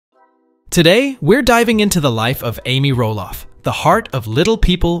Today, we're diving into the life of Amy Roloff, the heart of Little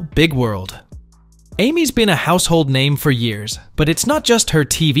People, Big World. Amy's been a household name for years, but it's not just her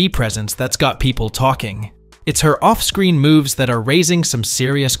TV presence that's got people talking. It's her off-screen moves that are raising some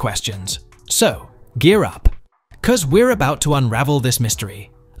serious questions. So, gear up, 'cause we're about to unravel this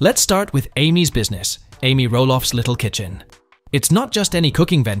mystery. Let's start with Amy's business, Amy Roloff's Little Kitchen. It's not just any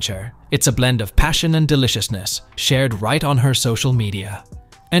cooking venture, it's a blend of passion and deliciousness, shared right on her social media.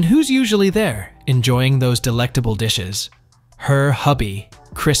 And who's usually there, enjoying those delectable dishes? Her hubby,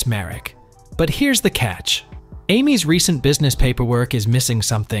 Chris Marek. But here's the catch. Amy's recent business paperwork is missing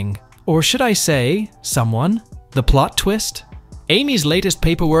something. Or should I say, someone? The plot twist? Amy's latest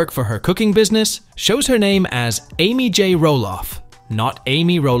paperwork for her cooking business shows her name as Amy J Roloff, not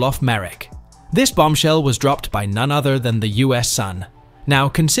Amy Roloff-Marek. This bombshell was dropped by none other than the US Sun. Now,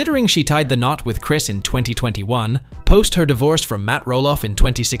 considering she tied the knot with Chris in 2021, post her divorce from Matt Roloff in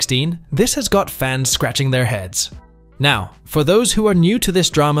 2016, this has got fans scratching their heads. Now, for those who are new to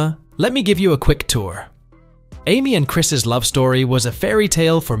this drama, let me give you a quick tour. Amy and Chris's love story was a fairy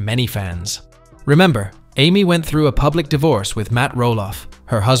tale for many fans. Remember, Amy went through a public divorce with Matt Roloff,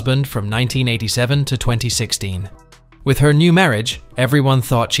 her husband from 1987 to 2016. With her new marriage, everyone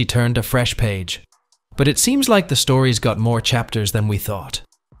thought she turned a fresh page. But it seems like the story's got more chapters than we thought.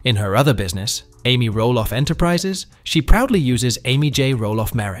 In her other business, Amy Roloff Enterprises, she proudly uses Amy J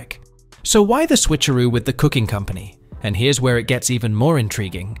Roloff-Marek. So why the switcheroo with the cooking company? And here's where it gets even more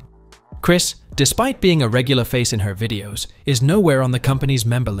intriguing. Chris, despite being a regular face in her videos, is nowhere on the company's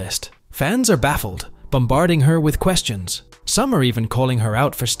member list. Fans are baffled, bombarding her with questions. Some are even calling her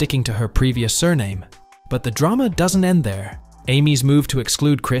out for sticking to her previous surname. But the drama doesn't end there. Amy's move to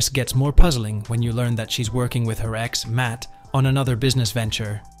exclude Chris gets more puzzling when you learn that she's working with her ex, Matt, on another business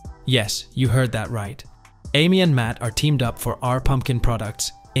venture. Yes, you heard that right. Amy and Matt are teamed up for Our Pumpkin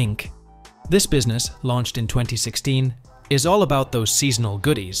Products, Inc. This business, launched in 2016, is all about those seasonal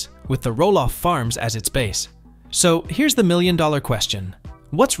goodies, with the Roloff farms as its base. So here's the million-dollar question.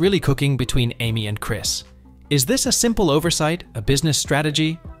 What's really cooking between Amy and Chris? Is this a simple oversight, a business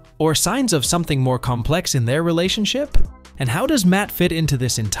strategy, or signs of something more complex in their relationship? And how does Matt fit into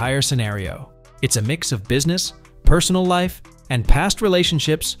this entire scenario? It's a mix of business, personal life, and past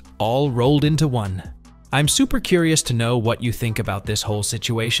relationships all rolled into one. I'm super curious to know what you think about this whole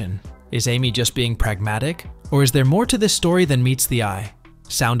situation. Is Amy just being pragmatic? Or is there more to this story than meets the eye?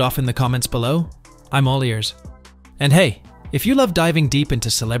 Sound off in the comments below. I'm all ears. And hey, if you love diving deep into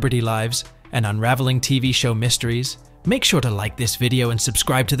celebrity lives and unraveling TV show mysteries, make sure to like this video and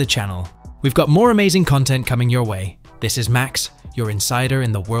subscribe to the channel. We've got more amazing content coming your way. This is Max, your insider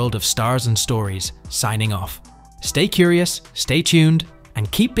in the world of stars and stories, signing off. Stay curious, stay tuned,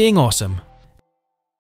 and keep being awesome.